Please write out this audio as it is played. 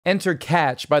Enter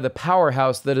Catch by the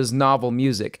powerhouse that is novel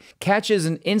music. Catch is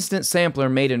an instant sampler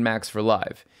made in Max for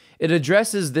Live. It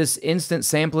addresses this instant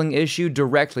sampling issue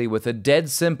directly with a dead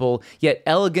simple yet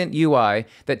elegant UI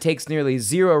that takes nearly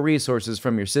zero resources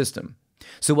from your system.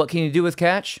 So what can you do with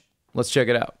Catch? Let's check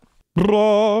it out.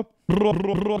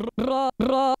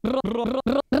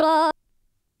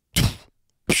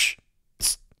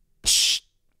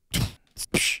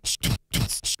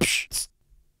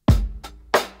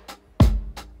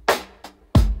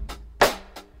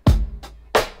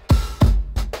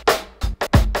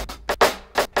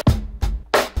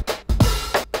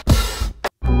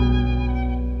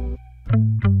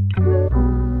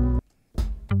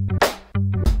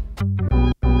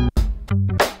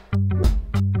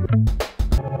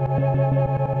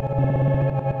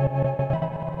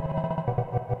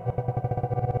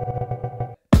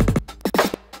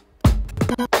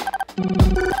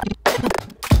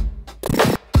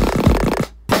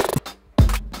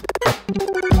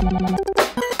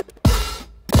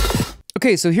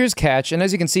 Okay, so here's Catch, and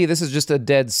as you can see, this is just a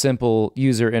dead simple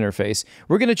user interface.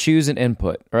 We're going to choose an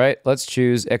input, all right? Let's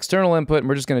choose external input, and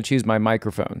we're just going to choose my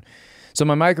microphone. So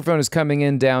my microphone is coming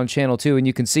in down channel 2, and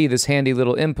you can see this handy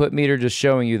little input meter just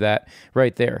showing you that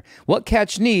right there. What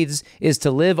Catch needs is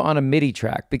to live on a MIDI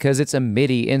track because it's a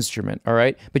MIDI instrument, all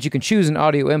right? But you can choose an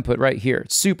audio input right here.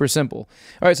 It's super simple.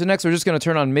 All right, so next we're just going to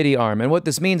turn on MIDI arm, and what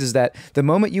this means is that the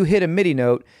moment you hit a MIDI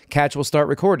note, Catch will start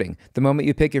recording. The moment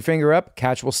you pick your finger up,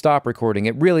 Catch will stop recording.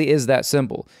 It really is that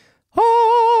simple.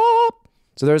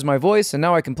 So there's my voice, and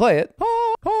now I can play it.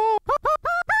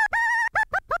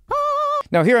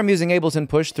 Now here I'm using Ableton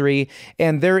Push 3,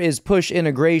 and there is push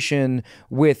integration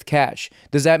with Catch.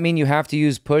 Does that mean you have to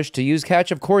use push to use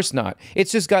Catch? Of course not.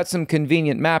 It's just got some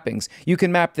convenient mappings. You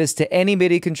can map this to any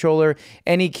MIDI controller,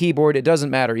 any keyboard, it doesn't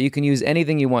matter. You can use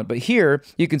anything you want. But here,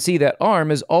 you can see that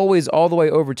arm is always all the way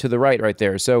over to the right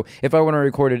there. So if I want to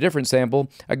record a different sample,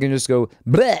 I can just go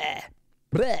bleh,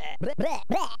 bleh, bleh,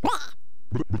 bleh,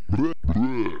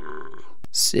 bleh.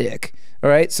 Sick. All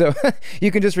right, so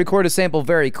you can just record a sample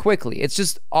very quickly. It's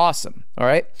just awesome, all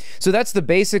right? So that's the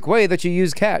basic way that you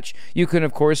use Catch. You can,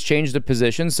 of course, change the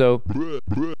position, so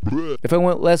if I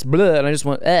want less bleh and I just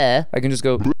want I can just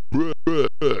go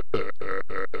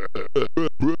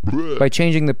by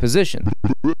changing the position.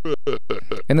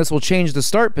 And this will change the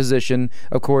start position,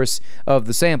 of course, of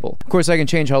the sample. Of course, I can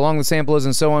change how long the sample is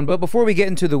and so on, but before we get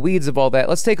into the weeds of all that,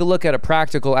 let's take a look at a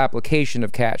practical application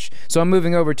of Catch. So I'm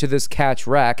moving over to this Catch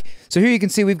rack. So here you can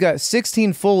see we've got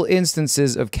 16 full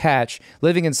instances of Catch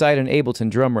living inside an Ableton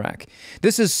drum rack.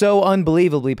 This is so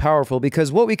unbelievably powerful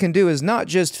because what we can do is not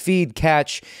just feed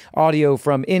Catch audio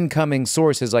from incoming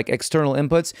sources like external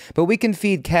inputs, but we can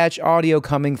feed Catch audio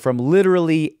coming from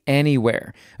literally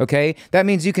anywhere, okay? That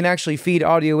means you can actually feed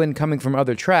audio in coming from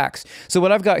other tracks. So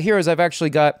what I've got here is I've actually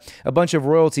got a bunch of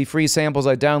royalty-free samples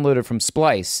I downloaded from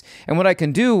Splice. And what I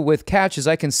can do with Catch is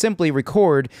I can simply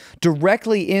record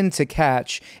directly into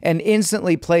Catch and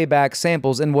instantly play back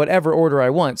samples in whatever order I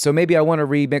want. So maybe I want to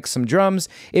remix some drums.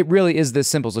 It really is this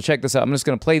simple. So check this out. I'm just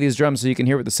going to play these drums so you can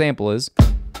hear what the sample is.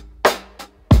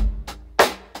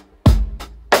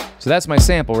 So that's my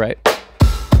sample, right?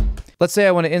 Let's say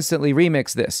I want to instantly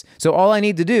remix this. So all I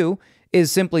need to do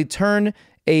is simply turn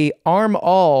a arm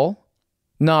all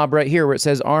knob right here where it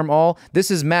says arm all.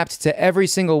 This is mapped to every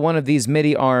single one of these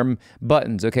MIDI arm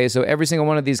buttons, okay? So every single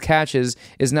one of these catches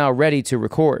is now ready to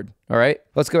record, all right?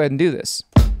 Let's go ahead and do this.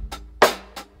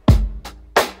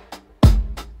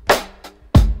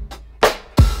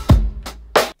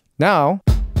 Now,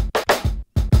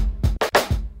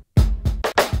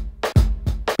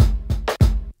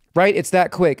 right? It's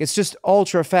that quick. It's just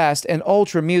ultra fast and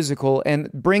ultra musical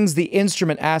and brings the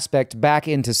instrument aspect back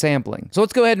into sampling. So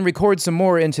let's go ahead and record some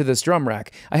more into this drum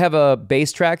rack. I have a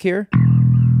bass track here.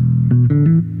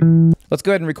 Let's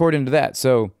go ahead and record into that.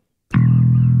 So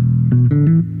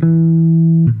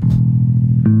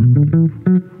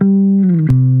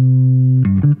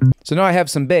now I have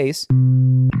some bass.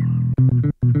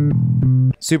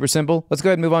 Super simple. Let's go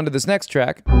ahead and move on to this next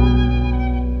track.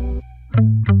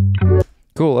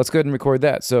 Cool, let's go ahead and record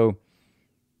that. So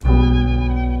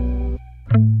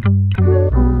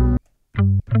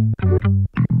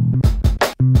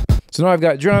now I've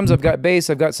got drums, I've got bass,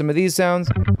 I've got some of these sounds,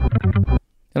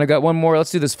 and I got one more.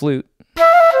 Let's do this flute.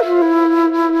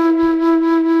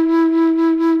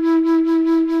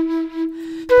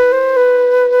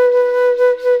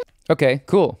 Okay,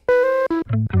 cool.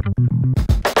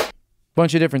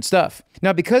 Bunch of different stuff.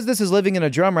 Now, because this is living in a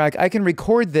drum rack, I can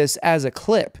record this as a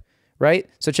clip, right?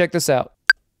 So check this out.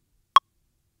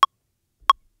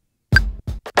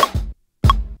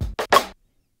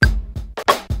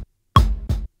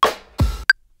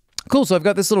 Cool, so I've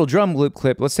got this little drum loop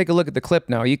clip. Let's take a look at the clip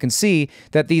now. You can see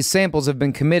that these samples have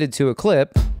been committed to a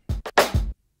clip.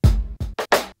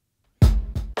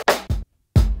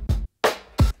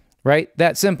 Right?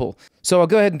 That simple. So I'll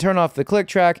go ahead and turn off the click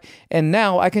track, and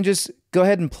now I can just go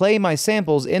ahead and play my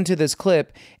samples into this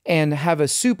clip and have a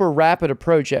super rapid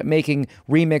approach at making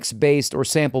remix-based or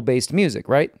sample-based music,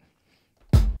 right?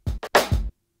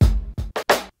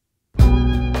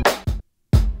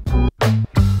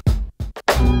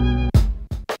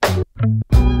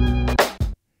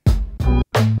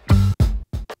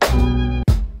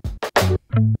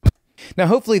 Now,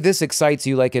 hopefully this excites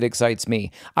you like it excites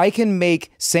me. I can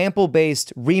make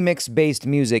sample-based, remix-based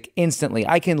music instantly.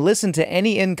 I can listen to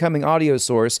any incoming audio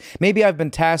source. Maybe I've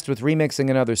been tasked with remixing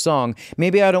another song.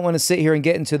 Maybe I don't want to sit here and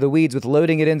get into the weeds with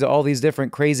loading it into all these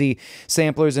different crazy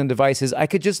samplers and devices. I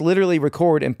could just literally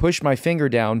record and push my finger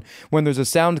down when there's a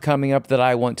sound coming up that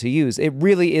I want to use. It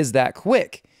really is that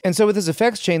quick. And so with this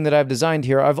effects chain that I've designed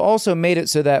here, I've also made it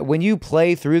so that when you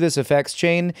play through this effects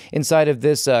chain inside of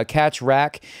this catch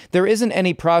rack, there isn't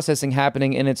any processing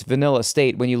happening in its vanilla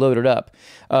state when you load it up.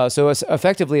 So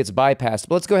effectively it's bypassed.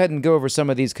 But let's go ahead and go over some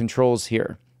of these controls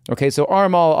here. Okay, so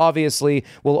arm all obviously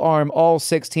will arm all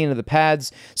 16 of the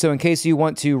pads, so in case you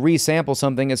want to resample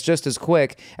something, it's just as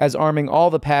quick as arming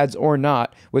all the pads or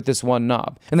not with this one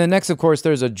knob. And then next, of course,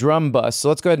 there's a drum bus, so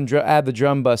let's go ahead and add the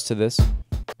drum bus to this.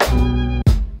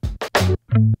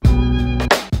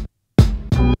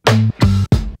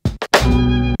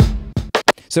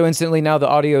 So instantly now the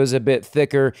audio is a bit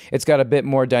thicker. It's got a bit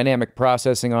more dynamic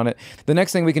processing on it. The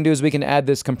next thing we can do is we can add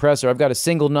this compressor. I've got a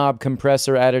single knob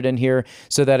compressor added in here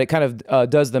so that it kind of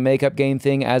does the makeup gain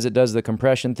thing as it does the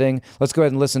compression thing. Let's go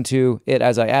ahead and listen to it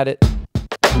as I add it.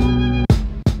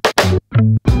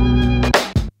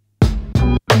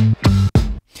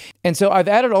 And so I've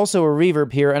added also a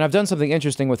reverb here, and I've done something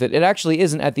interesting with it. It actually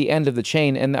isn't at the end of the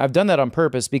chain, and I've done that on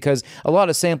purpose because a lot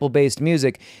of sample-based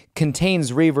music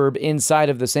contains reverb inside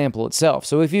of the sample itself.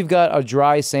 So if you've got a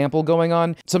dry sample going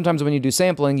on, sometimes when you do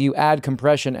sampling, you add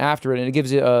compression after it, and it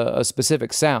gives you a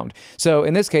specific sound. So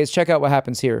in this case, check out what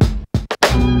happens here.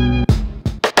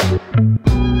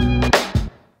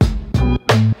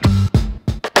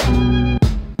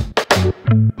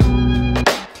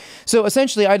 So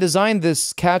essentially, I designed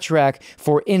this catch rack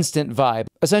for instant vibe.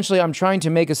 Essentially, I'm trying to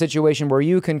make a situation where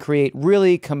you can create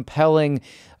really compelling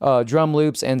drum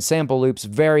loops and sample loops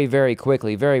very, very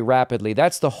quickly, very rapidly.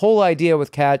 That's the whole idea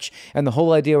with Catch, and the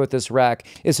whole idea with this rack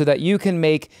is so that you can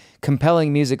make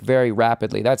compelling music very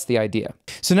rapidly. That's the idea.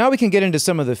 So now we can get into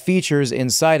some of the features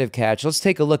inside of Catch. Let's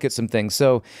take a look at some things.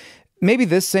 So maybe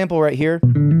this sample right here,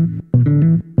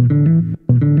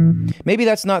 maybe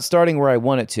that's not starting where I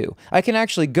want it to. I can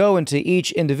actually go into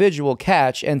each individual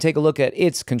catch and take a look at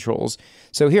its controls.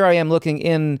 So here I am looking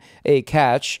in a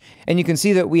catch, and you can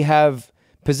see that we have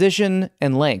position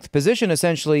and length. Position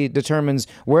essentially determines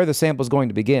where the sample is going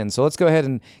to begin. So let's go ahead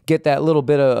and get that little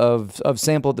bit of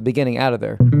sample at the beginning out of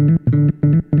there.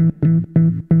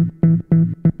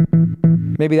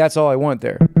 Maybe that's all I want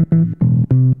there.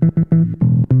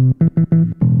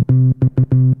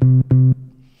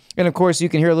 And of course, you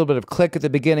can hear a little bit of click at the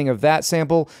beginning of that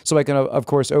sample, so I can, of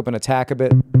course, open attack a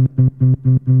bit.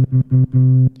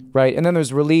 Right, and then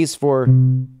there's release for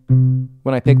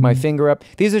when I pick my finger up.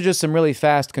 These are just some really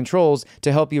fast controls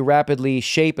to help you rapidly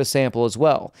shape a sample as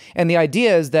well. And the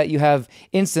idea is that you have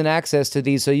instant access to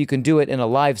these so you can do it in a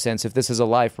live sense if this is a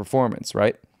live performance,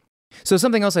 right? So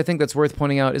something else I think that's worth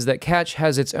pointing out is that Catch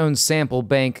has its own sample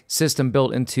bank system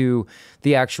built into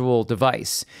the actual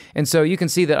device. And so you can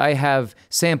see that I have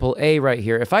sample A right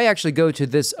here. If I actually go to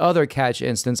this other Catch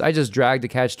instance, I just dragged a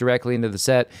Catch directly into the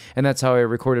set, and that's how I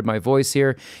recorded my voice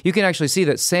here. You can actually see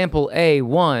that sample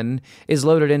A1 is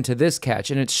loaded into this Catch,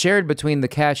 and it's shared between the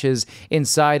Catches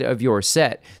inside of your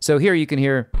set. So here you can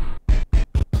hear...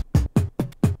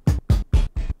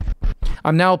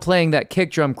 I'm now playing that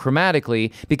kick drum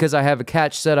chromatically because I have a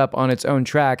catch set up on its own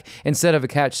track instead of a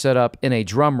catch set up in a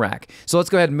drum rack. So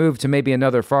let's go ahead and move to maybe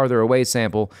another farther away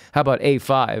sample. How about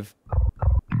A5?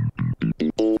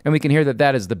 And we can hear that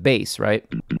that is the bass, right?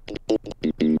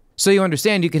 So you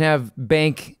understand you can have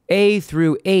bank A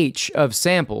through H of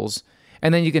samples,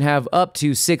 and then you can have up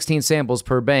to 16 samples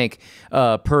per bank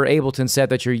per Ableton set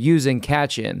that you're using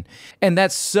Catch in. And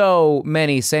that's so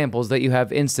many samples that you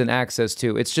have instant access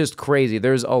to. It's just crazy.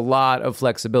 There's a lot of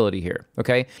flexibility here,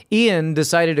 okay? Ian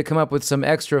decided to come up with some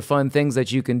extra fun things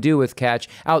that you can do with Catch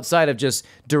outside of just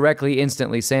directly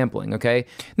instantly sampling, okay?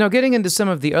 Now getting into some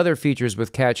of the other features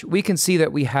with Catch, we can see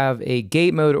that we have a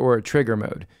gate mode or a trigger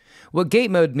mode. What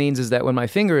gate mode means is that when my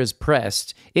finger is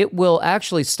pressed, it will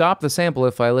actually stop the sample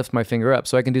if I lift my finger up.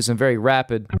 So I can do some very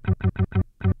rapid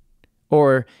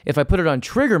Or if I put it on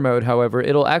trigger mode, however,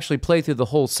 it'll actually play through the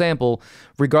whole sample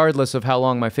regardless of how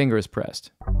long my finger is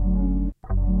pressed.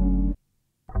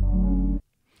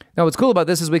 Now what's cool about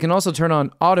this is we can also turn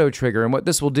on auto trigger, and what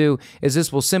this will do is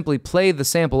this will simply play the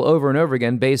sample over and over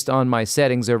again based on my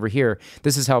settings over here.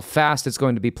 This is how fast it's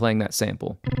going to be playing that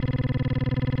sample.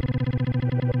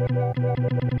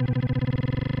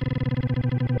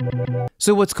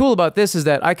 So what's cool about this is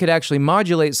that I could actually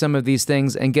modulate some of these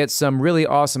things and get some really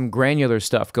awesome granular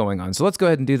stuff going on. So let's go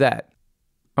ahead and do that.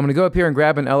 I'm going to go up here and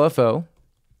grab an LFO,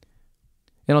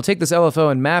 and I'll take this LFO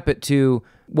and map it to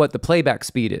what the playback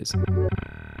speed is.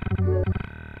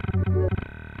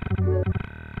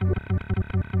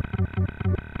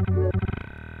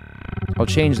 I'll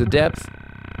change the depth.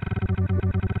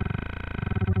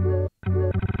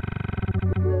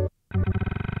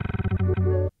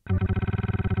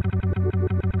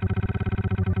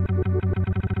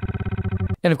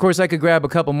 And of course I could grab a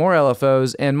couple more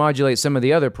LFOs and modulate some of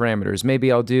the other parameters.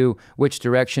 Maybe I'll do which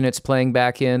direction it's playing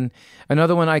back in.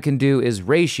 Another one I can do is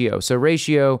ratio. So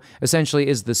ratio essentially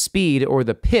is the speed or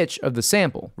the pitch of the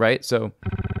sample, right? So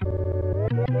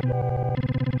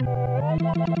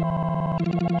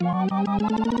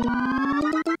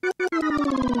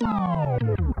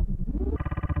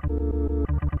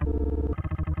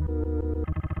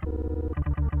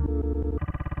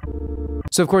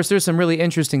So of course there's some really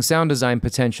interesting sound design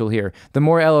potential here. The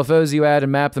more LFOs you add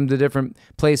and map them to different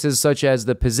places, such as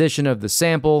the position of the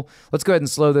sample. Let's go ahead and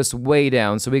slow this way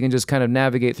down so we can just kind of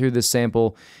navigate through this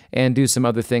sample and do some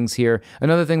other things here.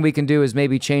 Another thing we can do is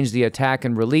maybe change the attack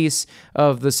and release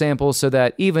of the sample so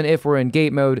that even if we're in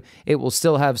gate mode, it will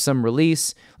still have some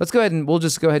release. Let's go ahead and we'll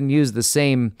just go ahead and use the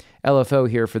same LFO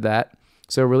here for that.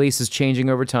 So release is changing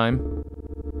over time.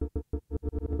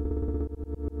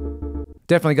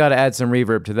 Definitely got to add some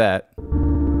reverb to that.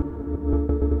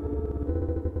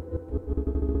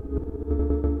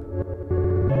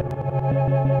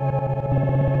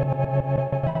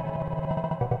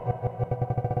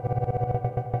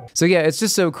 So yeah, it's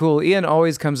just so cool. Ian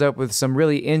always comes up with some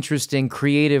really interesting,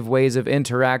 creative ways of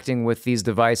interacting with these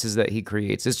devices that he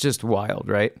creates. It's just wild,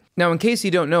 right? Now, in case you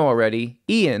don't know already,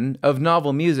 Ian of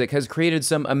Novel Music has created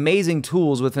some amazing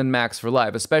tools within Max for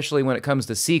Live, especially when it comes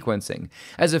to sequencing.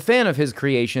 As a fan of his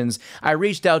creations, I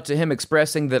reached out to him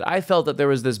expressing that I felt that there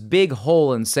was this big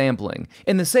hole in sampling.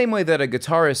 In the same way that a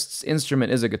guitarist's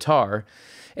instrument is a guitar,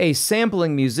 a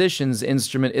sampling musician's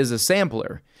instrument is a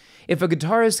sampler. If a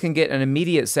guitarist can get an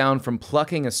immediate sound from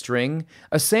plucking a string,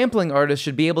 a sampling artist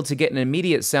should be able to get an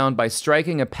immediate sound by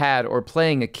striking a pad or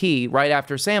playing a key right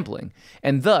after sampling,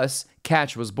 and thus,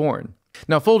 Catch was born.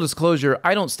 Now, full disclosure,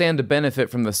 I don't stand to benefit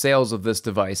from the sales of this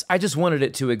device. I just wanted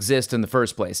it to exist in the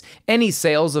first place. Any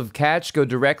sales of Catch go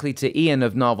directly to Ian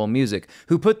of Novel Music,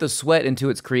 who put the sweat into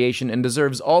its creation and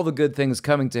deserves all the good things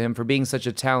coming to him for being such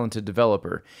a talented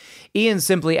developer. Ian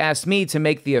simply asked me to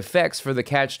make the effects for the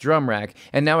Catch drum rack,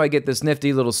 and now I get this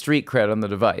nifty little street cred on the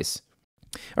device.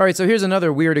 Alright, so here's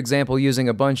another weird example using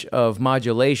a bunch of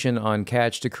modulation on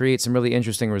Catch to create some really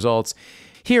interesting results.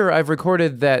 Here, I've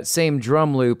recorded that same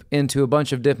drum loop into a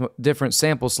bunch of different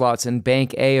sample slots in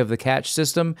Bank A of the Catch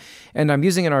system, and I'm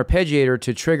using an arpeggiator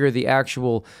to trigger the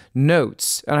actual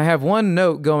notes. And I have one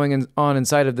note going on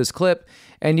inside of this clip,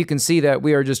 and you can see that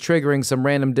we are just triggering some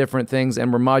random different things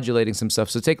and we're modulating some stuff.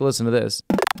 So take a listen to this.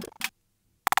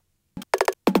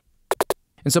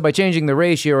 And so by changing the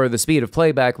ratio or the speed of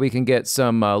playback, we can get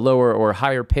some lower or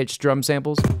higher pitched drum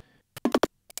samples.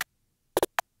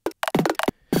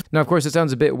 Now, of course, it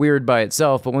sounds a bit weird by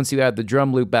itself, but once you add the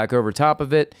drum loop back over top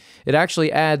of it, it actually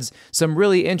adds some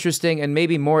really interesting and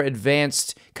maybe more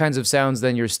advanced kinds of sounds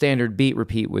than your standard beat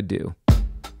repeat would do.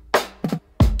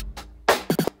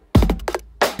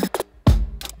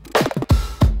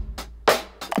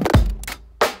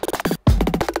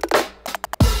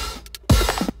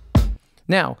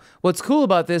 Now, what's cool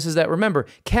about this is that, remember,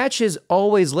 Catch is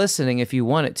always listening if you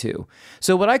want it to.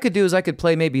 So what I could do is I could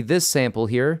play maybe this sample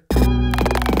here.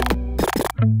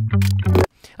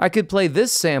 I could play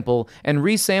this sample and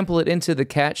resample it into the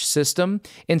Catch system,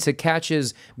 into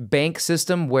Catch's bank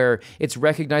system where it's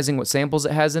recognizing what samples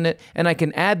it has in it, and I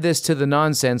can add this to the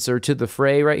nonsense or to the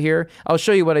fray right here. I'll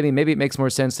show you what I mean. Maybe it makes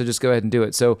more sense to just go ahead and do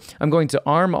it. So I'm going to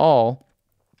arm all.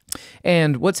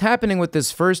 And what's happening with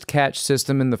this first Catch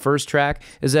system in the first track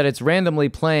is that it's randomly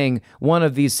playing one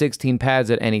of these 16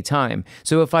 pads at any time.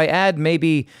 So if I add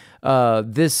maybe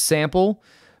this sample,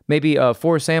 maybe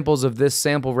 4 samples of this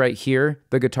sample right here,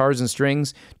 the guitars and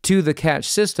strings, to the Catch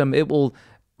system, it will,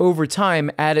 over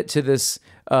time, add it to this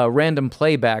random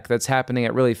playback that's happening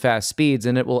at really fast speeds,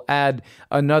 and it will add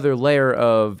another layer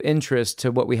of interest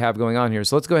to what we have going on here.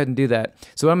 So let's go ahead and do that.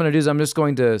 So what I'm going to do is I'm just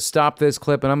going to stop this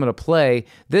clip, and I'm going to play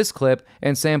this clip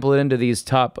and sample it into these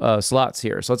top slots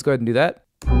here. So let's go ahead and do that.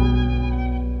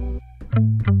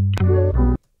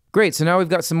 Great, so now we've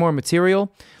got some more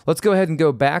material. Let's go ahead and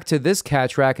go back to this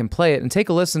catch rack and play it, and take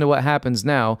a listen to what happens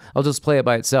now. I'll just play it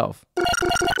by itself.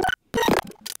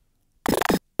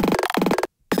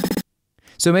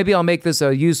 So maybe I'll make this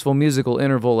a useful musical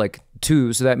interval like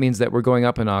 2, so that means that we're going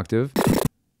up an octave.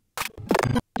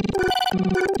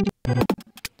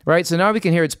 Right, so now we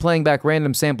can hear it's playing back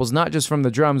random samples, not just from the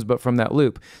drums, but from that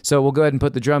loop. So we'll go ahead and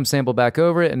put the drum sample back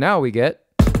over it, and now we get...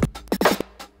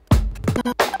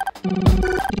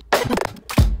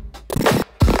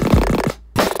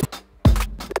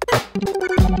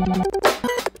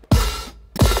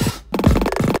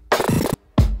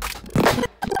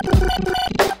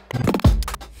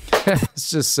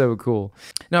 It's just so cool.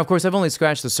 Now, of course, I've only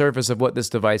scratched the surface of what this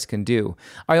device can do.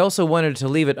 I also wanted to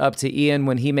leave it up to Ian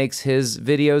when he makes his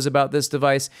videos about this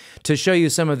device to show you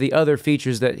some of the other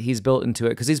features that he's built into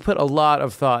it, because he's put a lot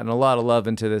of thought and a lot of love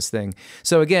into this thing.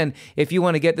 So again, if you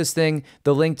want to get this thing,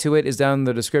 the link to it is down in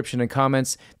the description and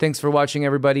comments. Thanks for watching,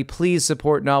 everybody. Please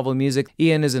support Novel Music.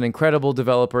 Ian is an incredible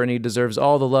developer, and he deserves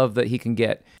all the love that he can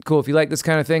get. Cool. If you like this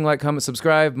kind of thing, like, comment,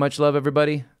 subscribe. Much love,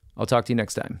 everybody. I'll talk to you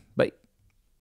next time. Bye.